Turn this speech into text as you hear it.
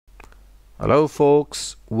Hello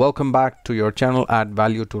folks, welcome back to your channel Add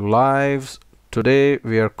Value to Lives. Today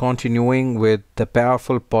we are continuing with the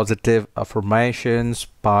powerful positive affirmations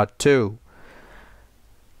part 2.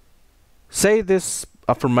 Say these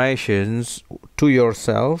affirmations to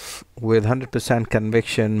yourself with 100%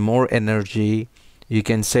 conviction, more energy. You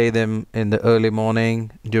can say them in the early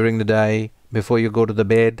morning, during the day, before you go to the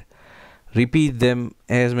bed. Repeat them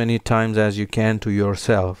as many times as you can to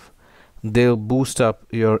yourself. They'll boost up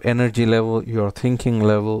your energy level, your thinking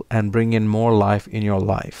level, and bring in more life in your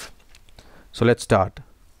life. So let's start.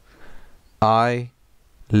 I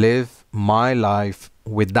live my life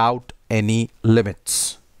without any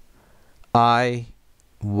limits. I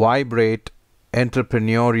vibrate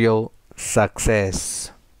entrepreneurial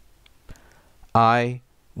success. I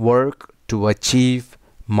work to achieve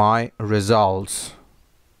my results.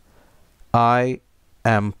 I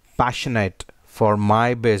am passionate for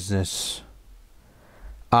my business.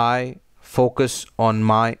 I focus on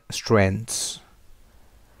my strengths.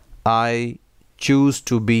 I choose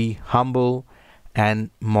to be humble and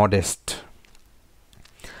modest.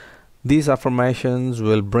 These affirmations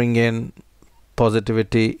will bring in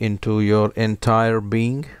positivity into your entire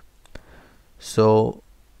being. So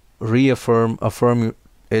affirm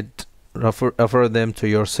them to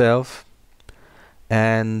yourself.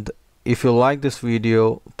 And if you like this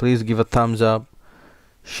video, please give a thumbs up,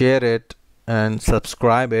 share it, and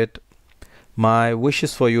subscribe it. My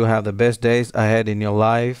wishes for you have the best days ahead in your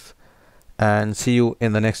life, and see you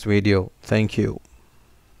in the next video. Thank you.